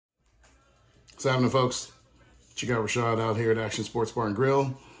What's happening, folks? Check out Rashad out here at Action Sports Bar and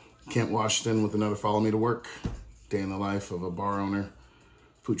Grill, Kent, Washington, with another Follow Me to Work. Day in the life of a bar owner,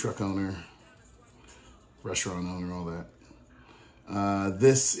 food truck owner, restaurant owner, all that.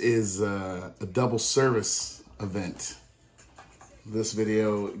 This is a double service event. This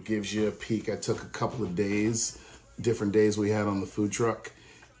video gives you a peek. I took a couple of days, different days we had on the food truck,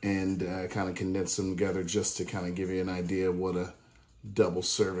 and kind of condensed them together just to kind of give you an idea of what a double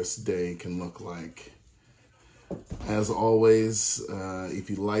service day can look like. As always, if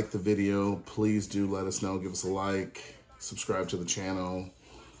you like the video, please do let us know. Give us a like, subscribe to the channel,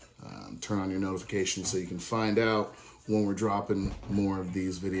 turn on your notifications so you can find out when we're dropping more of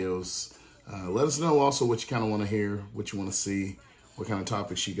these videos. Let us know also what you kind of want to hear, what you want to see, what kind of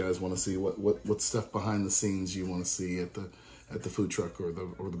topics you guys want to see, what stuff behind the scenes you want to see at the food truck or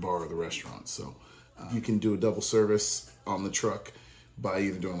the bar or the restaurant. So you can do a double service on the truck by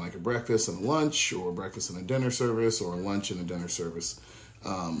either doing like a breakfast and a lunch, or a breakfast and a dinner service, or a lunch and a dinner service.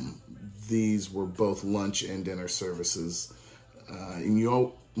 These were both lunch and dinner services. And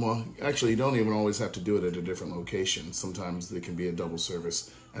well, actually, you don't even always have to do it at a different location. Sometimes there can be a double service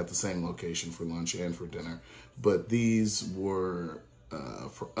at the same location for lunch and for dinner. But these were,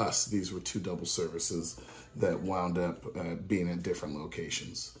 for us, these were two double services that wound up being at different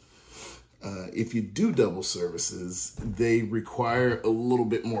locations. If you do double services, they require a little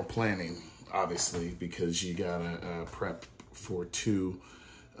bit more planning, obviously, because you gotta prep for two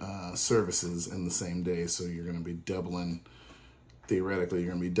services in the same day. So you're gonna be doubling, theoretically,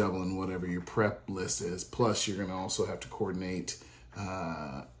 you're gonna be doubling whatever your prep list is. Plus, you're gonna also have to coordinate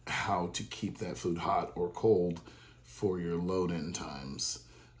how to keep that food hot or cold for your load-in times.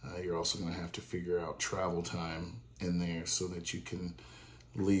 You're also gonna have to figure out travel time in there so that you can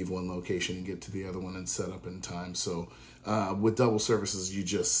leave one location and get to the other one and set up in time. So with double services, you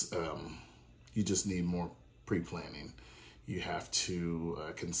just need more pre-planning. You have to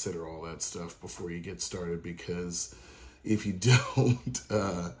consider all that stuff before you get started, because if you don't,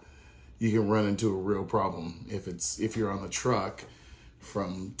 you can run into a real problem. If you're on the truck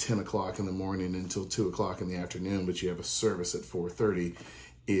from 10 o'clock in the morning until 2 o'clock in the afternoon, but you have a service at 4:30,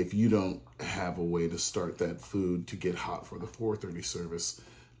 if you don't have a way to start that food to get hot for the 4:30 service,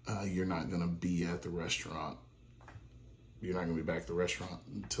 you're not going to be at the restaurant. You're not going to be back at the restaurant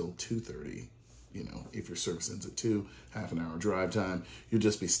until 2:30. You know, if your service ends at 2, half an hour drive time, you'll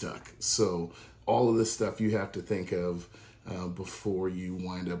just be stuck. So all of this stuff you have to think of before you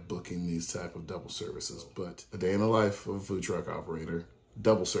wind up booking these type of double services. But a day in the life of a food truck operator,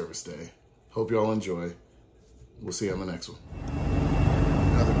 double service day. Hope you all enjoy. We'll see you on the next one.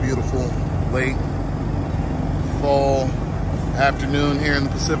 Another beautiful late fall afternoon here in the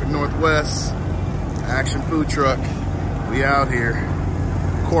Pacific Northwest. Action Food Truck. We out here.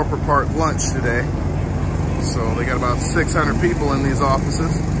 Corporate Park lunch today. So they got about 600 people in these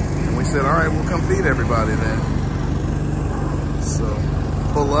offices. And we said, all right, we'll come feed everybody then. So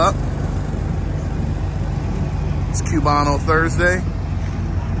pull up. It's Cubano Thursday.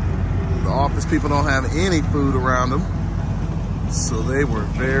 The office people don't have any food around them. So they were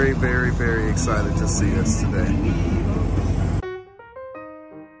very, very, very excited to see us today.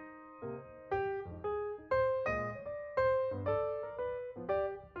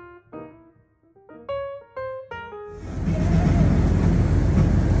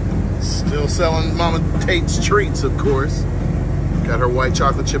 Still selling Mama Tate's treats, of course. Got her white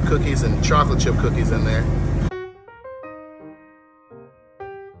chocolate chip cookies and chocolate chip cookies in there.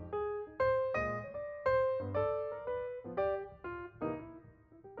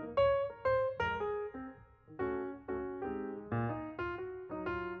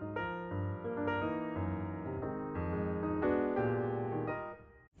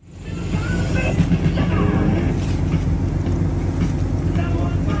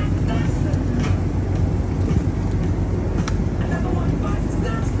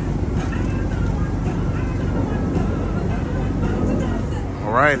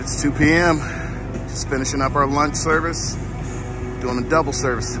 All right, it's 2 p.m. Just finishing up our lunch service. Doing a double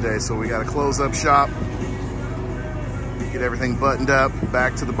service today, so we got to close up shop, get everything buttoned up,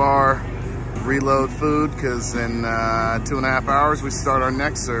 back to the bar, reload food, because in 2.5 hours we start our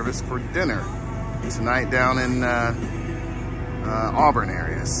next service for dinner tonight down in Auburn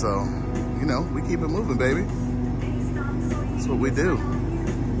area. So, you know, we keep it moving, baby. That's what we do.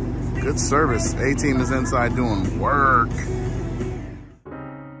 Good service. A-team is inside doing work.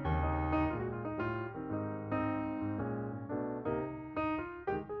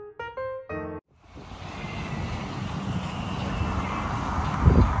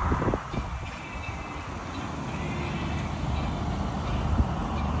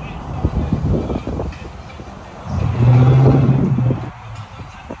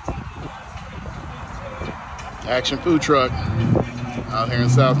 Action Food Truck out here in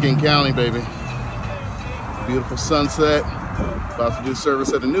South King County, baby. Beautiful sunset. About to do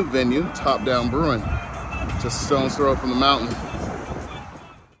service at a new venue, Top Down Brewing. Just a stone's throw from the mountain.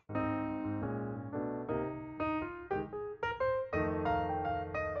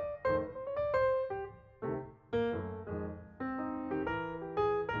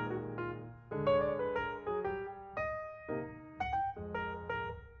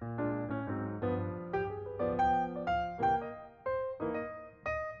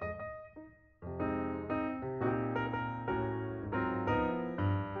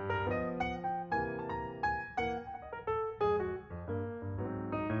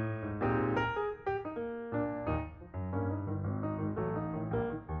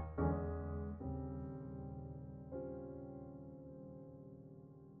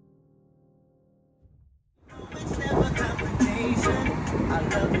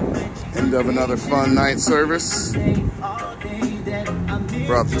 End of another fun night service. Brought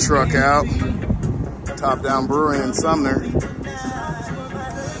the truck out. Top Down Brewing in Sumner.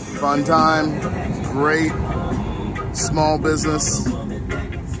 Fun time. Great small business.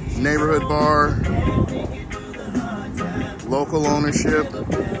 Neighborhood bar. Local ownership.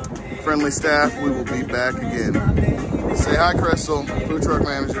 Friendly staff. We will be back again. Say hi, Crystal, food truck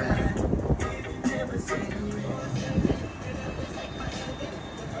manager.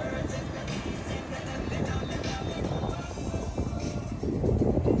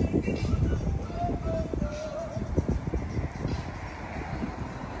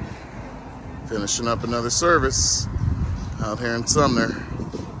 Finishing up another service out here in Sumner.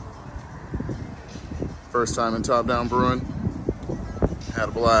 First time in Top Down Brewing. Had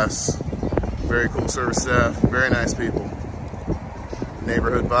a blast. Very cool service staff, very nice people.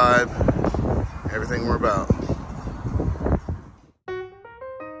 Neighborhood vibe, everything we're about.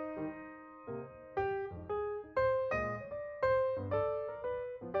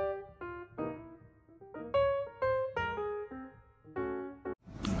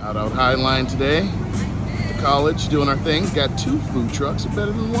 Out on Highline today, at the college, doing our thing. Got 2 food trucks, are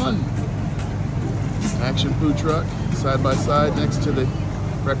better than 1. Action Food Truck, side by side next to the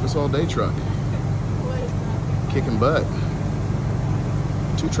Breakfast All Day truck. Kicking butt.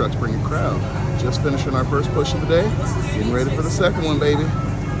 2 trucks bring a crowd. Just finishing our first push of the day. Getting ready for the second one, baby.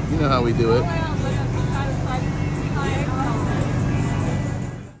 You know how we do it.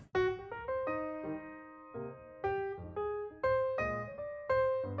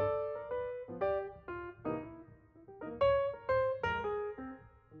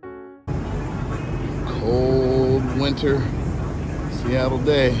 Cold winter Seattle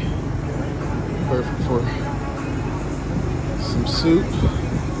day. Perfect for some soup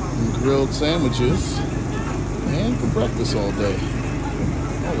and grilled sandwiches and for breakfast all day.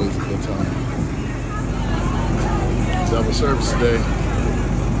 Always a good time. Double service today.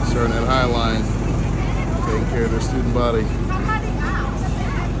 Starting at Highline, taking care of their student body.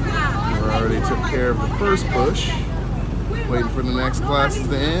 We already took care of the first push. Waiting for the next classes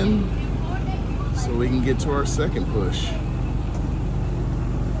to end so we can get to our second push.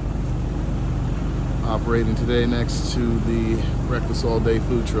 Operating today next to the Breakfast All Day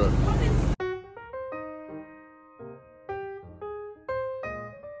food truck.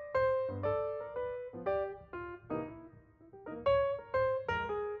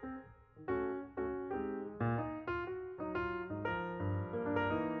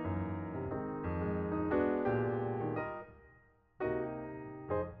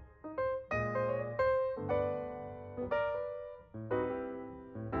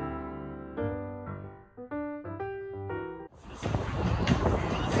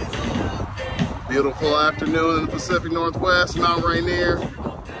 Beautiful afternoon in the Pacific Northwest, Mount Rainier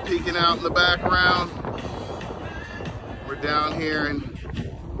peeking out in the background. We're down here in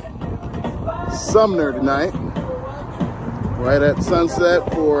Sumner tonight, right at sunset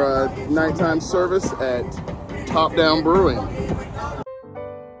for a nighttime service at Top Down Brewing.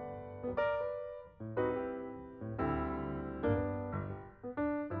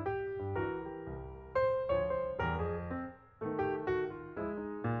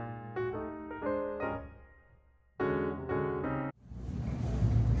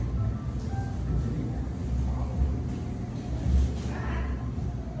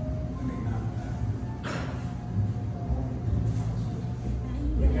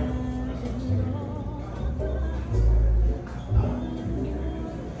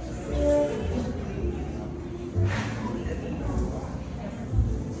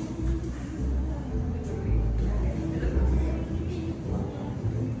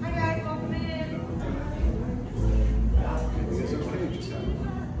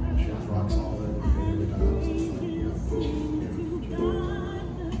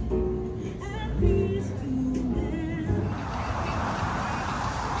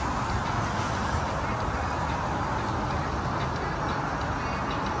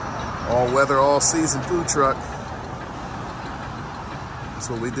 All weather, all season food truck. That's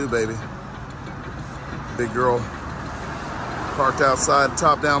what we do, baby. Big girl parked outside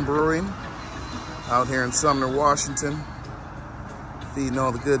Top Down Brewing out here in Sumner, Washington, feeding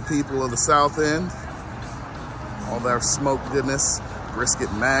all the good people of the South End. All their smoked goodness,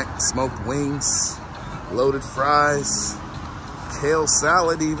 brisket mac, smoked wings, loaded fries, kale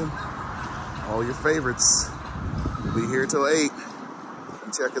salad even. All your favorites. We'll be here till 8.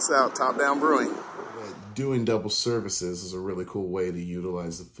 Check us out, Top Down Brewing. Doing double services is a really cool way to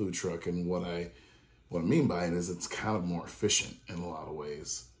utilize the food truck, and what I mean by it is it's kind of more efficient in a lot of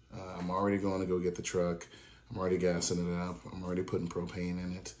ways. I'm already going to go get the truck. I'm already gassing it up. I'm already putting propane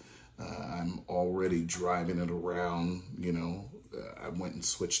in it. I'm already driving it around, you know. I went and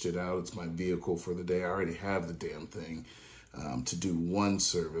switched it out. It's my vehicle for the day. I already have the damn thing to do one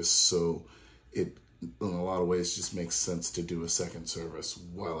service, so it, in a lot of ways, just makes sense to do a second service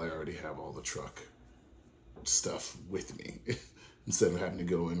while I already have all the truck stuff with me instead of having to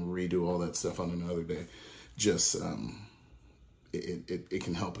go and redo all that stuff on another day. Just it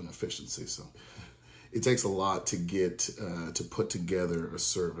can help in efficiency. So it takes a lot to get to put together a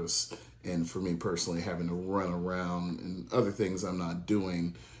service, and for me personally, having to run around and other things I'm not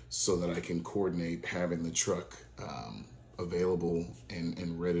doing so that I can coordinate having the truck available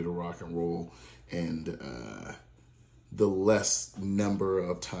and ready to rock and roll, and the less number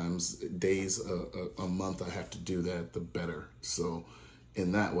of times, days a month I have to do that, the better. So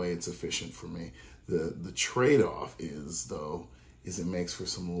in that way, it's efficient for me. The trade-off is, though, is it makes for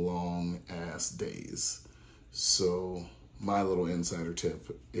some long ass days. So my little insider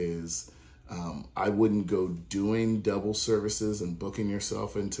tip is I wouldn't go doing double services and booking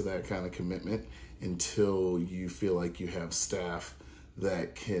yourself into that kind of commitment until you feel like you have staff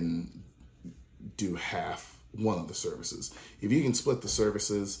that can do half one of the services. If you can split the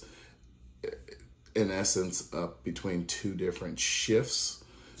services, in essence, up between 2 different shifts,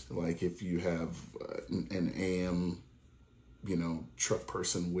 like if you have an AM, you know, truck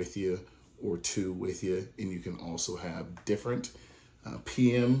person with you or 2 with you, and you can also have different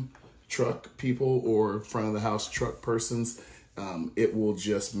PM truck people or front of the house truck persons, it will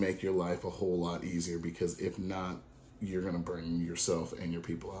just make your life a whole lot easier, because if not, you're going to burn yourself and your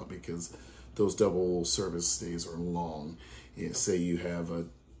people out, because those double service days are long. Yeah, say you have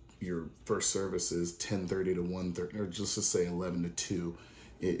your first service is 10:30 to 1:30, or just to say 11 to 2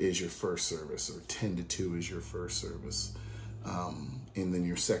 is your first service, or 10 to 2 is your first service. And then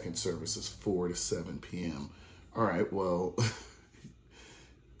your second service is 4 to 7 p.m. All right, well,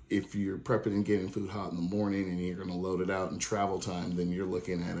 if you're prepping and getting food hot in the morning and you're going to load it out in travel time, then you're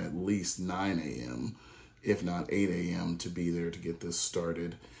looking at least 9 a.m., if not 8 a.m. to be there to get this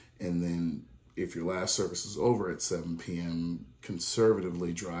started. And then if your last service is over at 7 p.m.,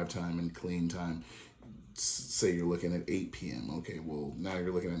 conservatively drive time and clean time, say you're looking at 8 p.m. Okay, well, now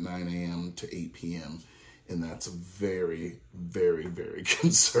you're looking at 9 a.m. to 8 p.m., and that's a very, very, very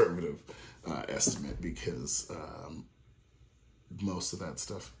conservative estimate, because most of that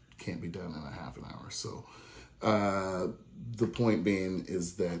stuff can't be done in a half an hour. So the point being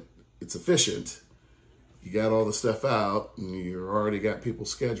is that it's efficient. You got all the stuff out, and you already got people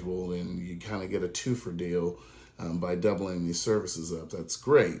scheduled, and you kind of get a 2-for deal by doubling these services up. That's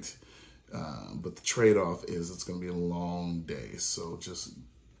great. But the trade-off is it's going to be a long day. So just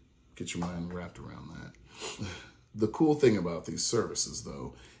get your mind wrapped around that. The cool thing about these services,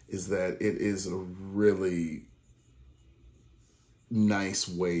 though, is that it is a really nice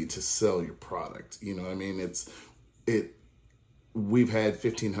way to sell your product. You know what I mean? We've had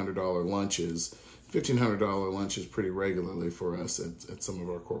 $1,500 lunches. $1,500 lunches pretty regularly for us at some of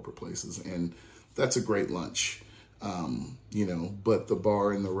our corporate places, and that's a great lunch. You know, but the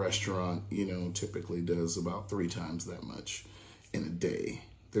bar and the restaurant, you know, typically does about 3 times that much in a day.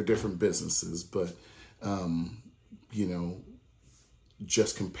 They're different businesses, but, you know,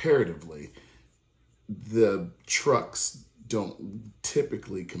 just comparatively, the trucks don't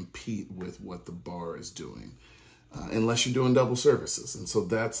typically compete with what the bar is doing. Unless you're doing double services. And so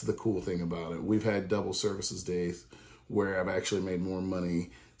that's the cool thing about it. We've had double services days where I've actually made more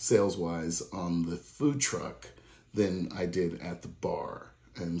money sales-wise on the food truck than I did at the bar.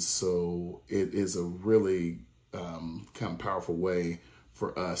 And so it is a really kind of powerful way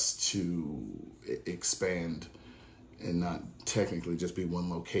for us to expand and not technically just be one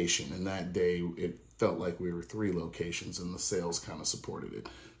location. And that day, it felt like we were 3 locations, and the sales kind of supported it.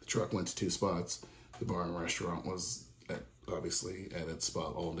 The truck went to 2 spots. The bar and restaurant was obviously at its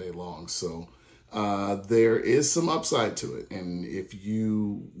spot all day long. So there is some upside to it. And if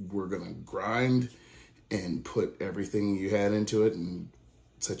you were going to grind and put everything you had into it and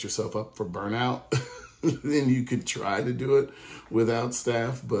set yourself up for burnout, then you could try to do it without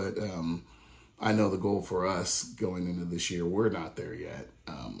staff. But I know the goal for us going into this year, we're not there yet.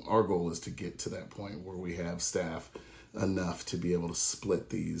 Our goal is to get to that point where we have staff enough to be able to split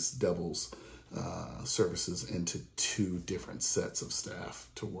these doubles services into 2 different sets of staff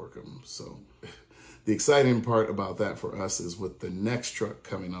to work them. So the exciting part about that for us is with the next truck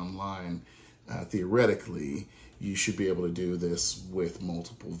coming online, theoretically, you should be able to do this with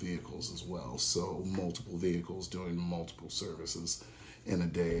multiple vehicles as well. So multiple vehicles doing multiple services in a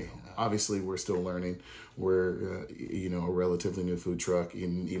day. Obviously, we're still learning. We're, a relatively new food truck.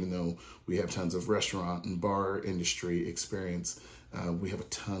 Even though we have tons of restaurant and bar industry experience, we have a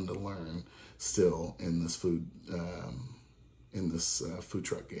ton to learn still in this food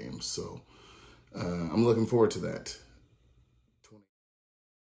truck game. So I'm looking forward to that.